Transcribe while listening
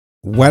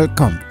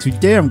Welcome.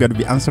 Today I'm going to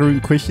be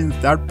answering questions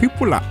that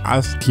people are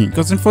asking.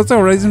 Because in Forza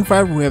Horizon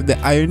 5 we have the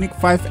Ioniq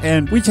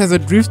 5N, which has a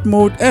drift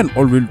mode and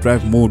all-wheel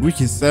drive mode, which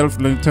is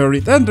self-explanatory.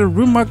 Then the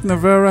Rimac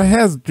Navara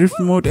has drift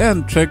mode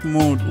and track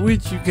mode,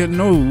 which you can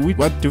know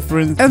what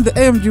difference. And the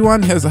AMG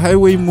one has a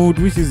highway mode,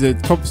 which is a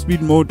top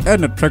speed mode,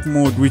 and a track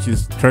mode, which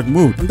is track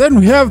mode. And then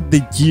we have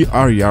the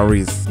GR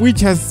Yaris, which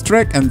has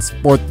track and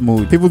sport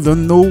mode. People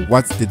don't know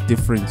what's the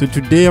difference. So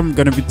today I'm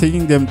going to be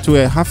taking them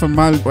to a half a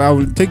mile. I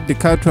will take the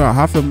car to a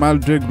half a mile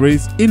drag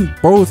race in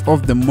both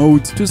of the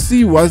modes to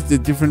see what's the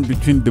difference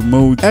between the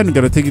modes, and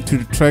gotta take it to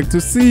the track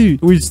to see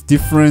what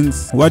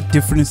difference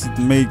it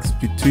makes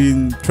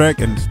between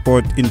track and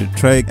sport in the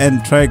track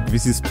and track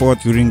versus sport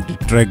during the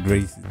drag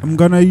race. I'm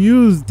gonna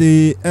use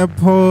the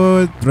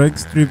airport drag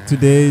strip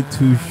today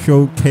to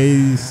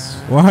showcase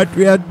what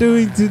we are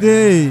doing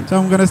today. So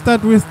I'm gonna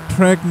start with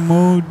track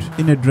mode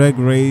in a drag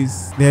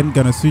race, then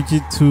gonna switch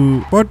it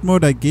to sport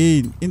mode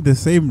again in the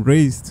same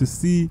race to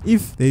see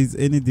if there is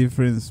any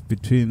difference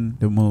between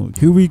the modes.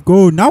 Here we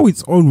go. Now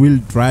it's all-wheel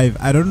drive.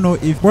 I don't know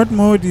if sport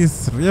mode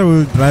is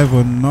rear-wheel drive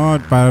or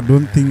not, but I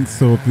don't think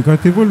so, because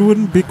people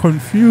wouldn't be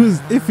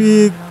confused if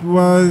it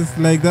was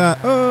like that.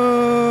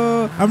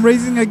 Oh, I'm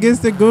racing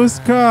against a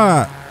ghost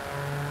car.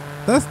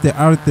 That's the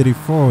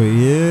R34.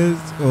 Yes.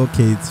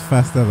 Okay, it's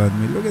faster than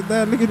me. Look at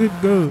that. Look at it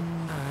go.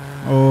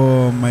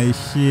 Oh, my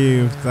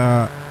shifts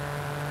are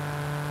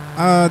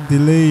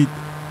delayed.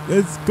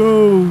 Let's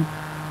go.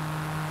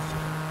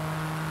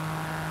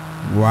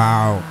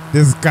 Wow,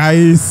 this guy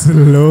is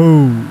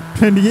slow.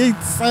 28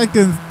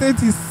 seconds,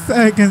 30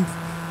 seconds,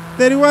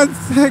 31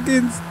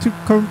 seconds to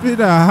complete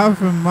a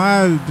half a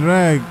mile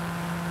drag.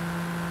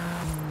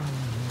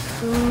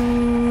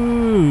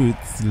 Ooh,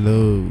 it's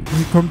slow.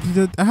 He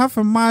completed a half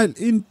a mile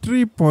in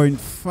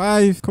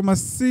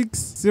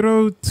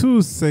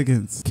 3.5,602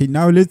 seconds. Okay,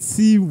 now let's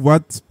see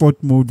what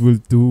sport mode will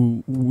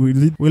do.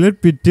 Will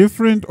it be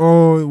different,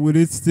 or will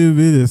it still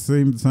be the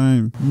same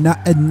time?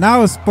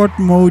 Now sport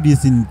mode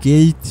is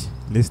engaged.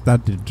 Let's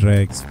start the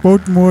drag.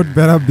 Sport mode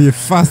better be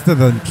faster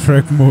than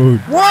track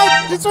mode.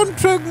 What? It's on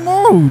track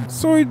mode.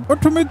 So it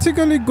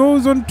automatically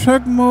goes on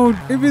track mode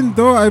even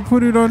though I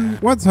put it on.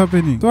 What's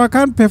happening? So I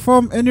can't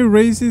perform any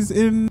races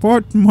in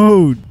sport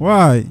mode.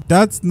 Why?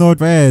 That's not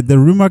fair. The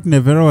Rimac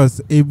Navara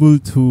was able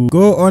to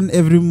go on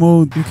every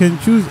mode. You can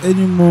choose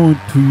any mode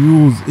to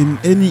use in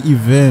any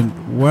event.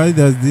 Why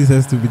does this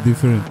has to be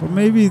different? Or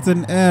maybe it's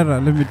an error.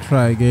 Let me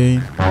try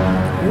again.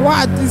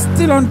 What? It's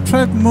still on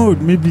track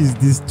mode. Maybe it's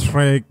this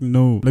track.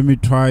 No. Let me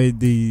try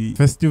the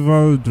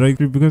festival drag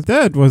strip, because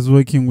that was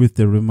working with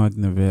the Rimac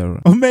Navara.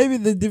 Or maybe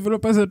the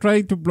developers are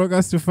trying to block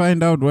us to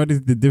find out what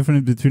is the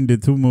difference between the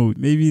two modes.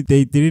 Maybe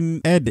they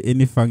didn't add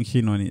any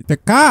function on it. The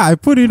car, I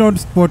put it on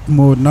sport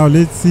mode. Now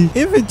let's see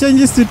if it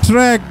changes to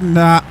track.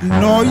 Nah,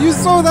 no, you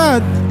saw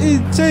that.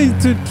 It changed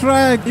to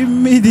track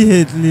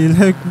immediately.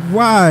 Like,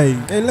 why?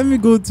 Okay, let me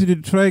go to the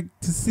track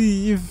to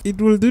see if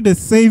it will do the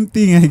same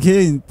thing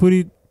again. Put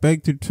it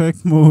back to track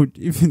mode,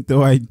 even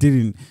though I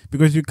didn't,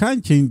 because you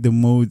can't change the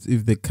modes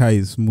if the car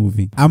is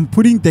moving. I'm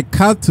putting the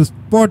car to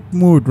sport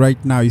mode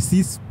right now. You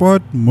see,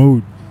 sport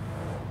mode,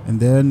 and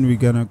then we're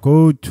gonna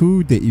go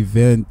to the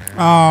event.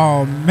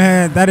 Oh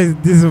man, that is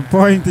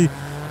disappointing.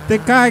 The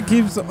car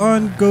keeps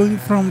on going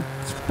from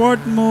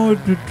sport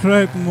mode to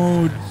track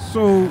mode,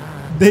 so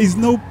there is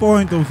no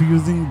point of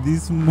using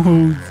these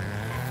modes,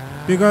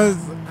 because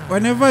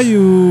whenever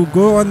you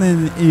go on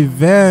an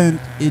event,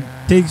 it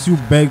takes you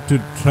back to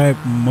track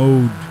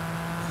mode.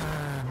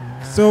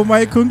 So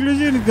my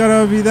conclusion is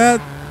gonna be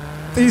that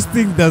this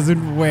thing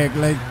doesn't work.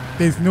 Like,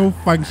 there's no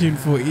function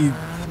for it.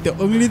 The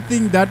only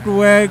thing that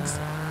works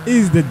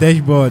is the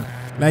dashboard.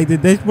 Like, the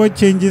dashboard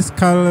changes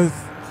colors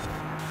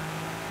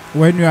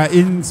when you are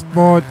in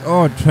sport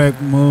or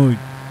track mode.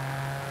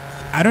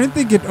 I don't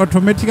think it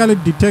automatically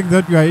detects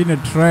that you are in a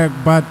track,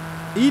 but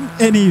in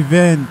any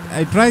event,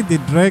 I tried the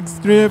drag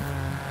strip,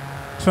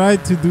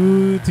 tried to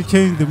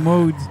change the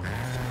modes,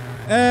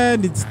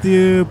 and it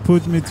still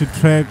put me to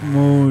track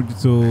mode.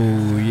 So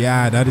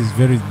yeah, that is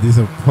very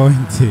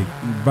disappointing.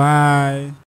 Bye.